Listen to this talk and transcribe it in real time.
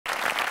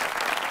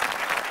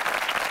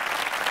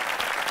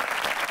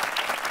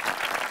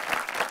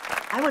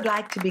I would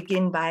like to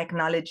begin by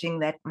acknowledging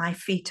that my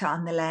feet are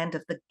on the land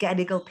of the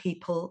Gadigal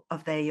people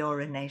of the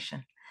Eora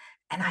Nation,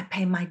 and I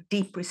pay my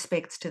deep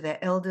respects to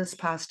their elders,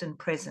 past and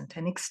present,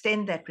 and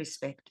extend that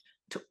respect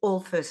to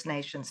all First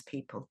Nations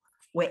people,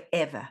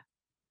 wherever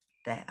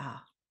they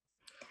are.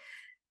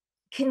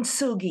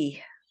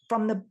 Kintsugi,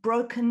 from the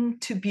broken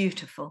to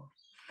beautiful.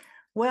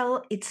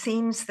 Well, it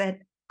seems that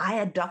I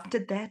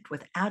adopted that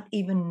without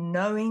even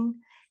knowing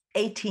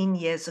 18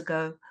 years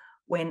ago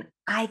when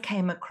I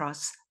came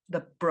across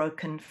the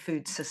broken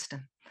food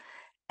system.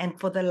 And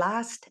for the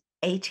last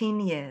 18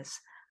 years,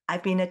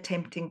 I've been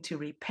attempting to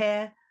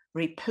repair,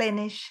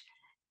 replenish,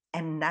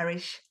 and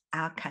nourish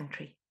our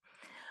country.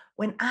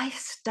 When I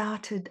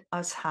started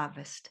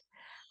OzHarvest,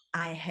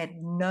 I had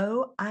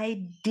no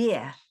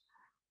idea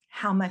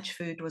how much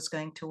food was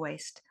going to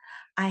waste.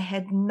 I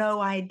had no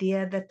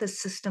idea that the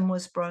system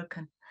was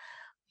broken.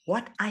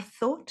 What I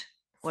thought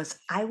was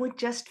I would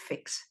just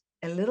fix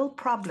a little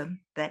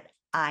problem that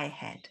I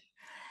had.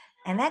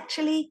 And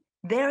actually,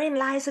 therein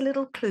lies a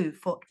little clue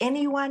for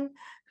anyone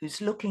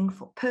who's looking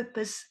for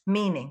purpose,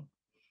 meaning.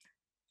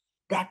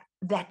 That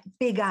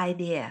big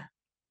idea.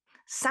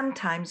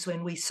 Sometimes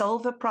when we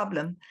solve a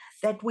problem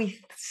that we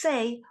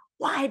say,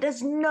 why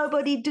does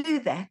nobody do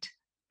that?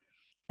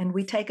 And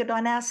we take it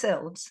on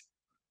ourselves.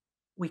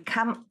 We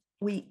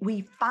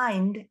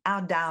find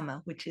our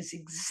Dharma, which is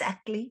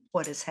exactly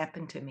what has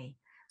happened to me,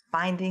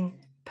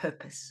 finding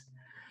purpose.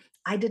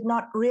 I did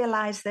not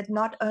realize that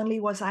not only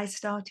was I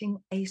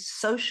starting a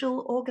social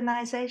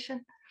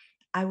organization,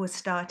 I was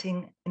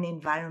starting an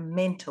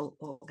environmental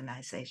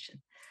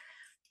organization.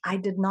 I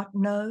did not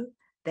know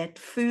that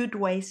food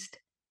waste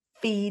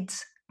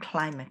feeds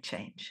climate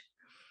change.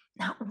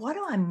 Now, what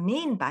do I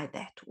mean by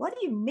that? What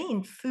do you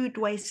mean food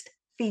waste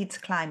feeds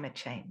climate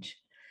change?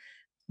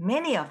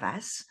 Many of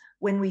us,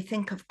 when we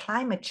think of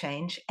climate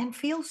change and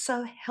feel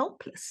so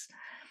helpless,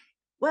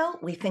 well,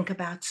 we think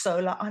about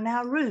solar on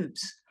our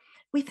roofs.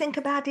 We think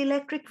about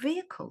electric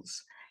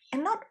vehicles,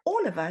 and not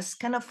all of us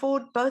can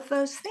afford both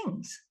those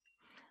things.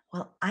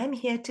 Well, I'm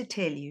here to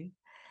tell you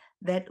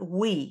that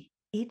we,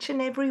 each and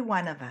every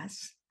one of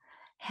us,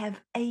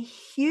 have a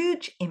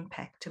huge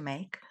impact to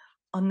make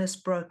on this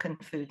broken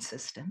food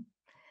system.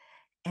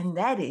 And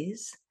that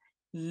is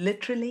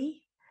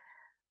literally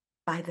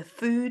by the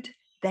food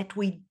that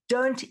we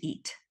don't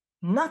eat,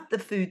 not the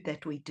food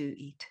that we do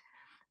eat,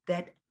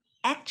 that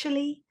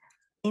actually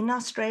in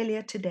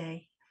Australia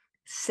today,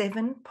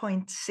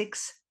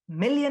 7.6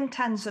 million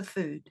tons of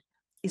food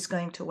is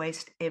going to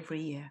waste every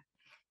year.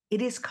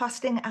 It is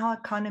costing our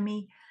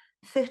economy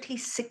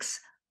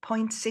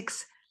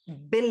 $36.6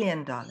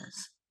 billion.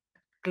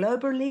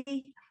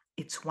 Globally,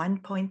 it's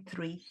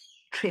 1.3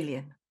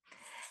 trillion.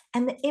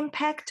 And the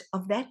impact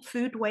of that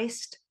food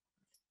waste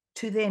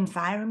to the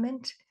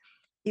environment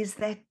is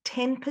that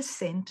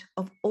 10%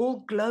 of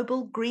all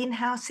global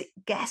greenhouse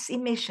gas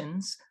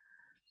emissions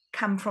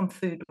come from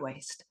food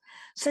waste.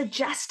 So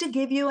just to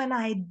give you an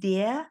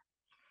idea,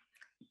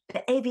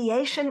 the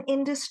aviation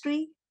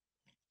industry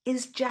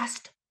is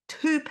just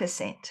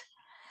 2%.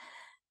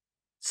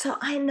 So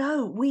I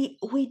know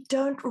we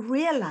don't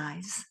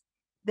realize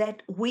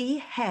that we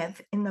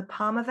have in the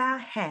palm of our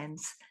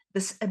hands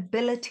this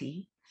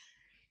ability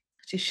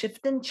to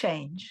shift and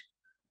change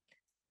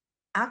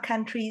our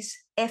country's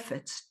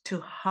efforts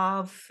to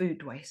halve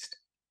food waste.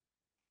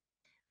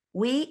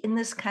 We in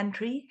this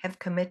country have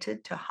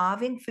committed to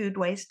halving food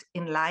waste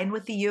in line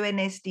with the UN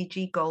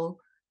SDG goal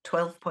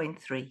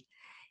 12.3.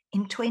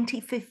 In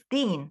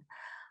 2015,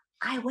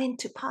 I went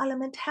to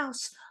Parliament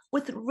House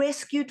with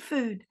rescued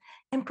food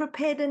and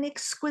prepared an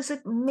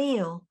exquisite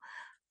meal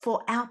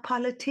for our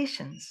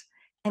politicians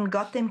and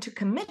got them to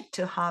commit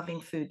to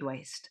halving food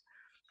waste.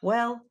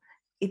 Well,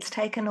 it's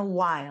taken a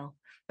while,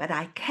 but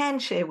I can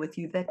share with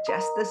you that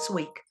just this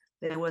week,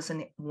 there was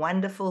a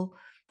wonderful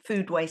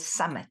food waste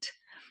summit.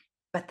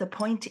 But the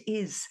point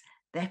is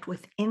that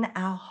within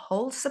our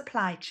whole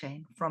supply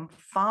chain, from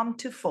farm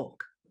to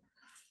fork,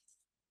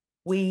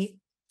 we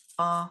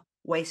are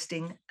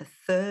wasting a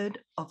third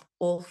of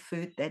all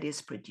food that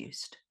is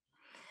produced.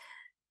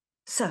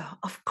 So,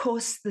 of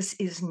course, this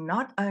is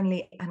not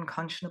only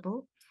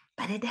unconscionable,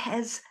 but it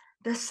has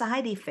the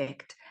side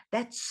effect,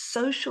 that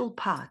social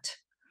part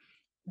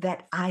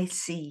that I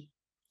see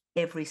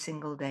every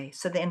single day.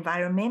 So the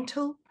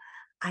environmental,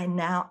 I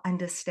now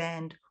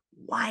understand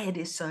why it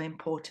is so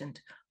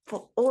important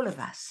for all of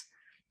us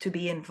to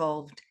be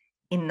involved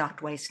in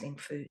not wasting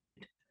food.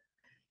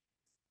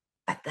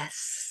 But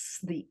that's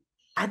the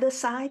other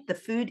side, the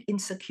food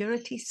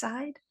insecurity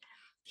side.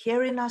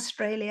 Here in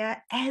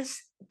Australia,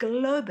 as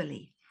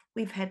globally,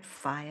 we've had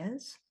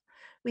fires,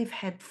 we've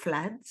had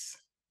floods,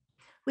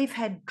 we've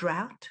had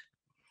drought,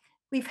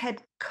 we've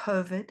had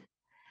COVID,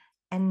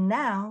 and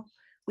now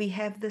we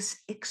have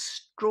this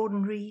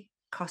extraordinary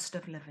cost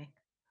of living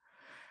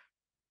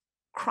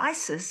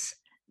crisis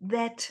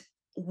that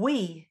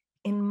we,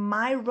 in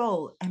my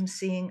role, am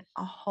seeing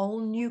a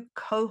whole new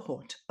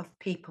cohort of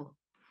people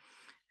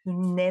who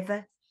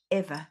never,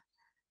 ever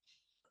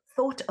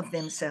thought of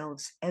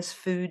themselves as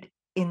food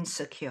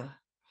insecure.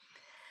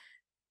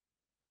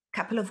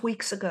 couple of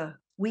weeks ago,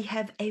 we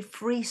have a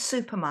free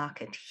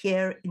supermarket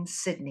here in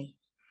Sydney.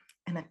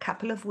 And a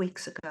couple of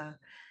weeks ago,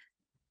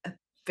 a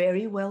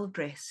very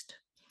well-dressed,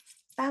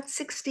 about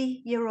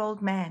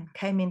 60-year-old man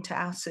came into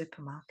our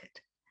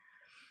supermarket,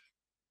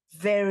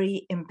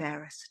 very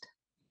embarrassed.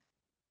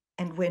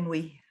 And when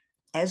we,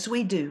 as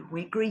we do,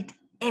 we greet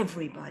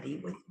everybody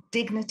with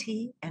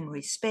dignity and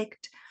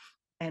respect,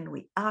 and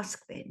we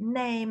ask their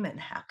name and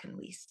how can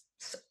we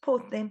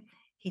support them,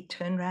 he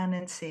turned around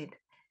and said,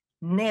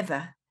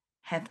 "Never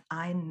have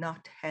I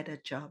not had a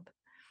job.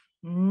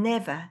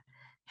 Never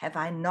have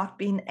I not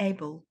been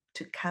able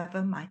to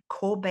cover my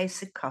core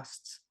basic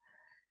costs.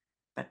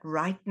 But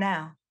right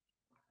now,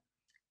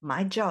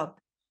 my job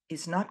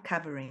is not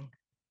covering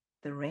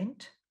the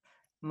rent,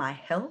 my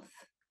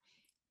health,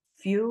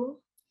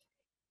 fuel,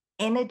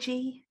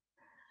 energy,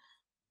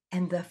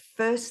 and the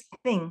first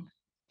thing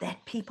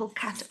that people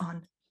cut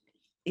on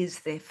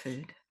is their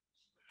food."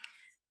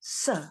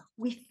 So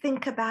we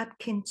think about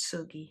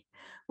kintsugi.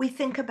 We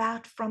think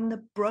about from the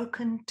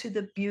broken to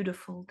the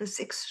beautiful, this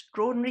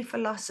extraordinary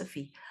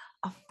philosophy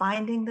of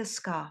finding the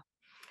scar.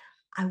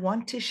 I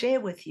want to share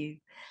with you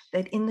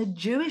that in the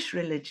Jewish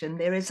religion,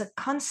 there is a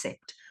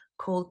concept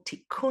called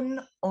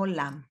tikkun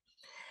olam.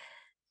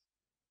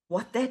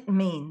 What that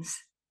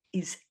means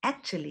is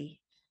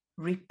actually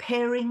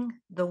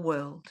repairing the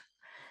world.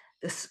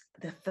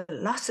 The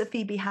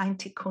philosophy behind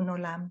tikkun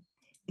olam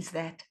is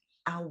that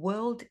our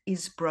world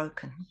is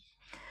broken.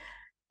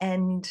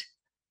 And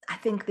I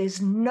think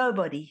there's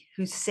nobody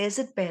who says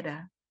it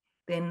better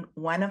than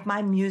one of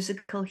my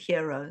musical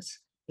heroes,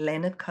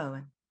 Leonard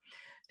Cohen,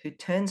 who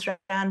turns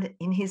around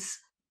in his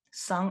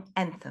song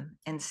Anthem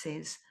and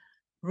says,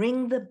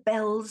 "Ring the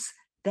bells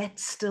that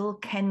still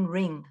can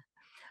ring.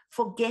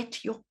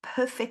 Forget your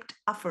perfect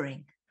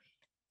offering.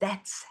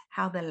 That's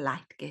how the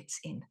light gets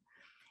in.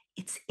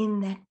 It's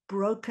in that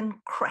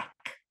broken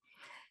crack."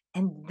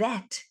 And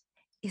that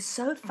is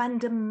so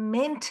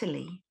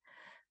fundamentally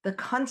the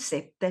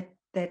concept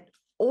that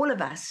all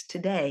of us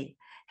today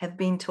have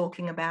been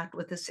talking about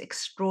with this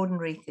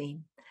extraordinary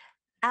theme.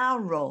 Our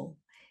role,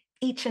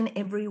 each and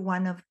every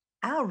one of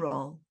our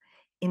role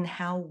in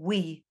how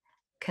we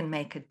can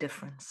make a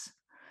difference.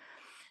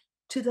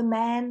 To the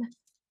man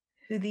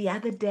who the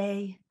other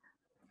day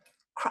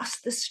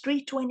crossed the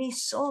street when he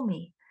saw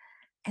me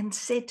and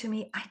said to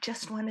me, "I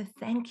just want to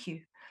thank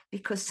you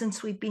because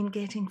since we've been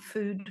getting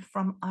food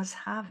from Oz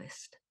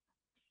Harvest,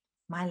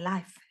 my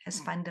life has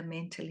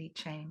fundamentally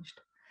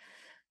changed."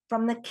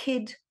 From the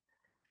kid,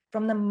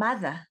 from the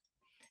mother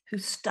who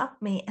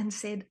stopped me and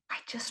said,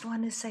 "I just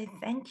want to say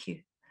thank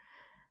you."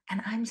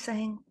 And I'm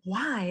saying,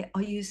 "Why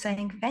are you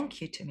saying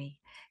thank you to me?"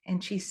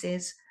 And she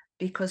says,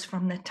 "Because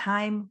from the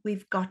time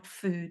we've got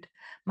food,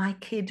 my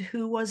kid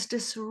who was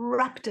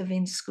disruptive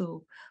in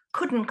school,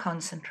 couldn't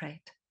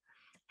concentrate,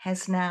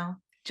 has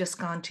now just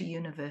gone to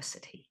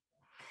university."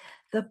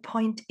 The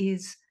point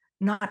is,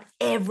 not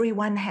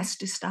everyone has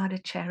to start a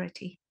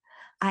charity.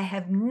 I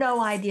have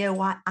no idea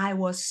why I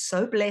was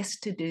so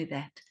blessed to do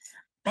that.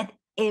 But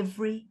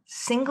every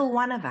single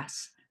one of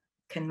us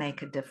can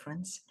make a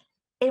difference.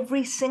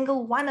 Every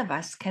single one of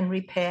us can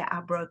repair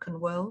our broken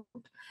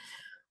world.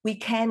 We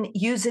can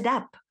use it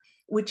up,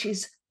 which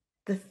is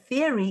the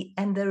theory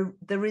and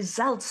the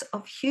results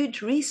of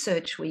huge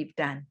research we've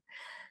done,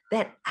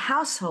 that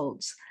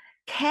households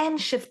can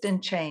shift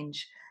and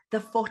change the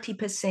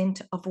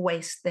 40% of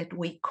waste that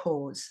we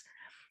cause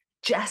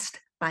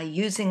just by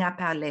using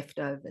up our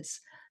leftovers.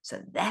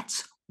 So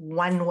that's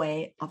one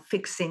way of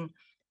fixing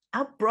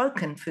our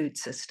broken food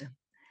system.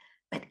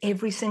 But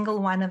every single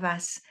one of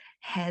us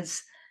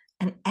has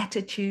an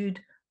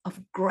attitude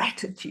of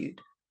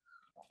gratitude,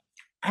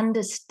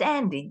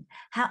 understanding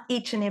how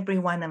each and every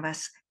one of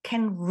us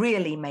can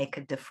really make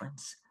a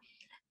difference.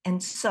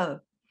 And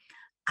so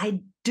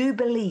I do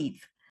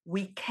believe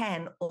we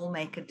can all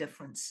make a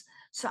difference.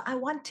 So I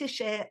want to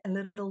share a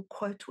little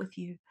quote with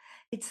you.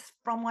 It's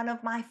from one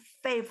of my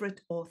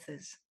favorite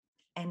authors,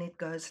 and it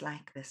goes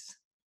like this: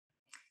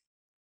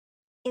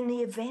 "In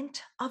the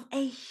event of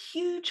a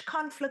huge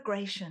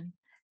conflagration,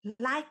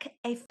 like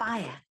a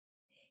fire,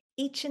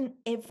 each and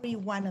every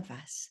one of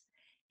us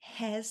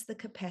has the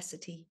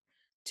capacity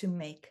to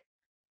make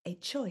a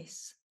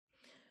choice.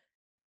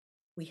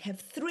 We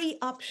have three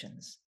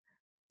options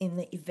in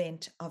the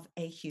event of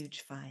a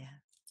huge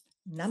fire.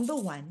 Number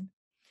one,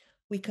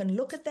 we can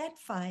look at that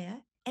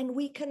fire and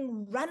we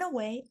can run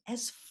away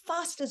as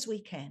fast as we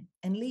can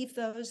and leave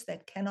those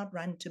that cannot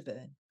run to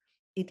burn.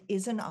 It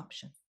is an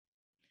option.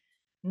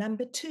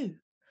 Number two,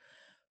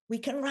 we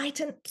can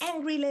write an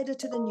angry letter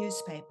to the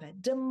newspaper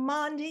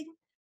demanding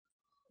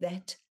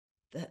that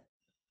the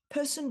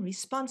person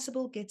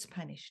responsible gets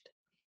punished.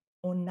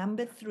 Or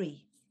number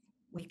three,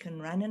 we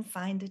can run and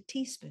find a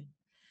teaspoon,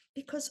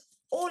 because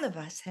all of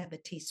us have a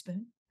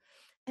teaspoon.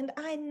 And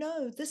I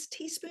know this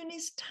teaspoon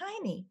is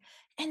tiny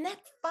and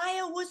that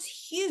fire was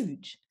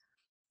huge.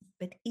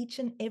 But each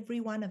and every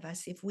one of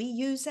us, if we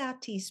use our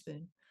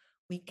teaspoon,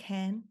 we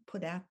can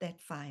put out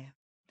that fire."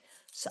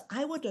 So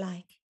I would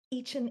like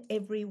each and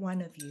every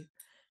one of you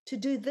to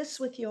do this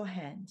with your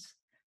hands.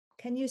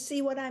 Can you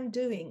see what I'm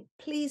doing?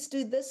 Please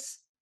do this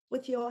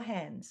with your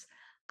hands.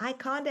 I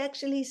can't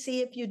actually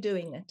see if you're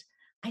doing it.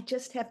 I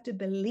just have to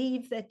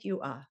believe that you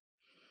are.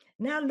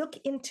 Now look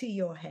into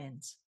your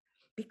hands,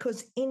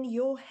 because in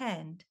your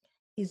hand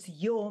is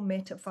your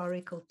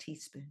metaphorical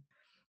teaspoon.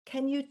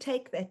 Can you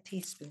take that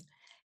teaspoon?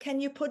 Can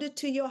you put it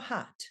to your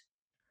heart?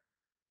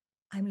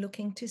 I'm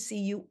looking to see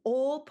you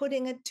all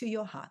putting it to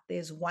your heart.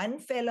 There's one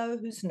fellow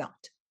who's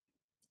not.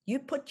 You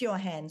put your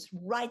hands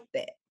right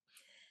there,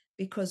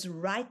 because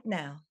right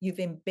now you've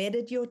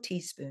embedded your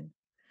teaspoon.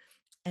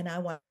 And I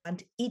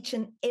want each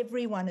and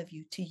every one of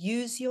you to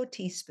use your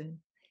teaspoon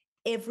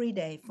every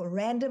day for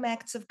random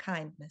acts of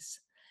kindness,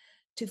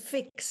 to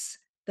fix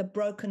the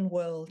broken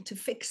world, to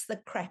fix the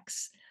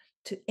cracks,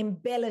 to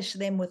embellish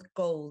them with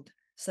gold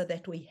so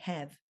that we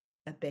have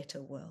a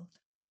better world.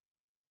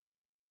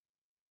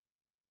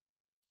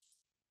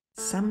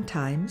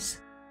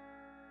 Sometimes,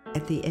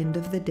 at the end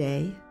of the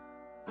day,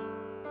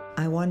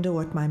 I wonder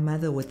what my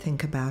mother would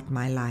think about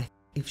my life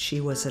if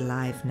she was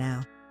alive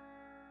now.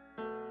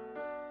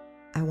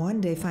 I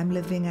wonder if I'm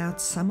living out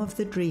some of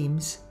the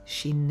dreams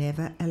she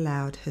never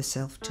allowed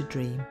herself to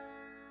dream.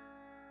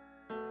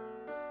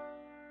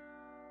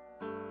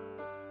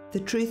 The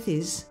truth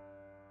is,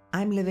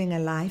 I'm living a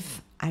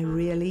life I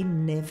really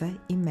never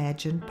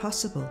imagined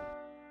possible.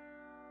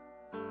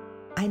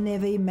 I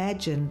never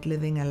imagined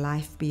living a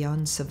life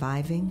beyond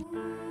surviving,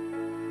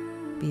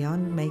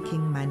 beyond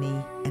making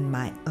money and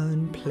my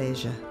own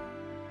pleasure.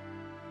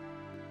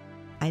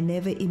 I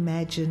never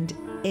imagined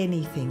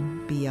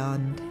anything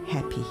beyond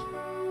happy.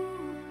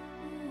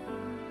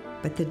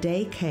 But the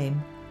day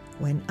came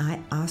when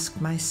I asked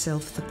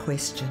myself the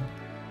question,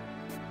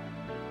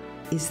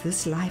 is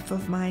this life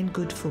of mine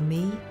good for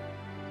me?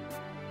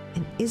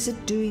 And is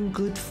it doing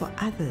good for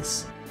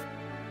others?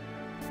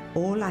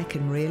 All I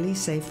can really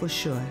say for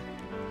sure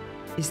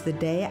is the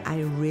day I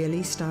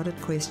really started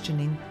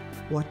questioning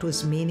what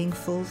was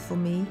meaningful for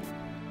me,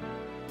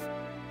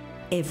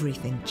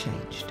 everything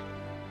changed.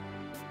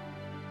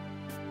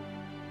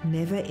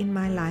 Never in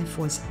my life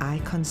was I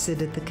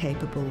considered the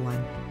capable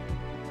one.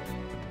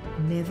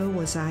 Never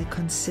was I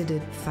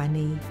considered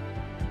funny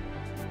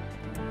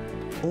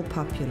or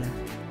popular.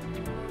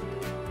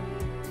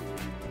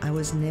 I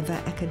was never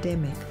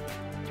academic.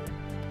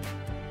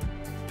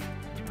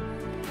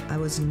 I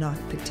was not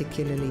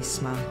particularly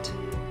smart.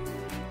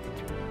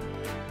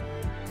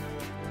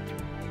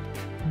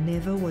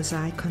 Never was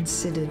I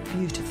considered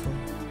beautiful.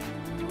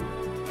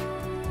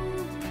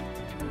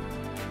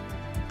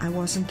 I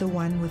wasn't the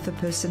one with a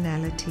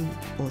personality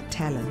or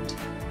talent.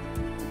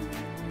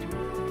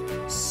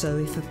 So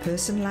if a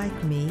person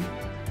like me,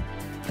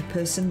 a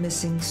person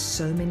missing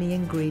so many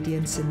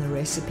ingredients in the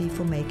recipe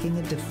for making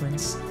a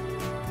difference,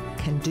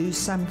 can do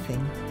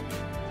something,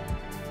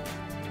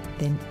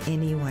 then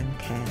anyone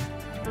can.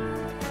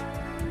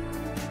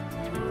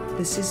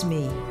 This is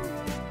me,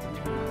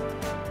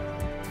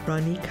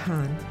 Ronni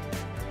Kahn,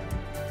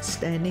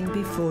 standing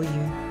before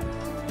you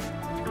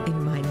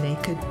in my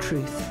naked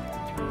truth.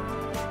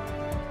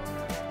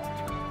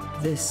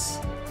 This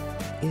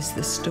is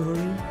the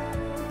story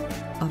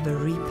of a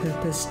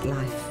repurposed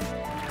life.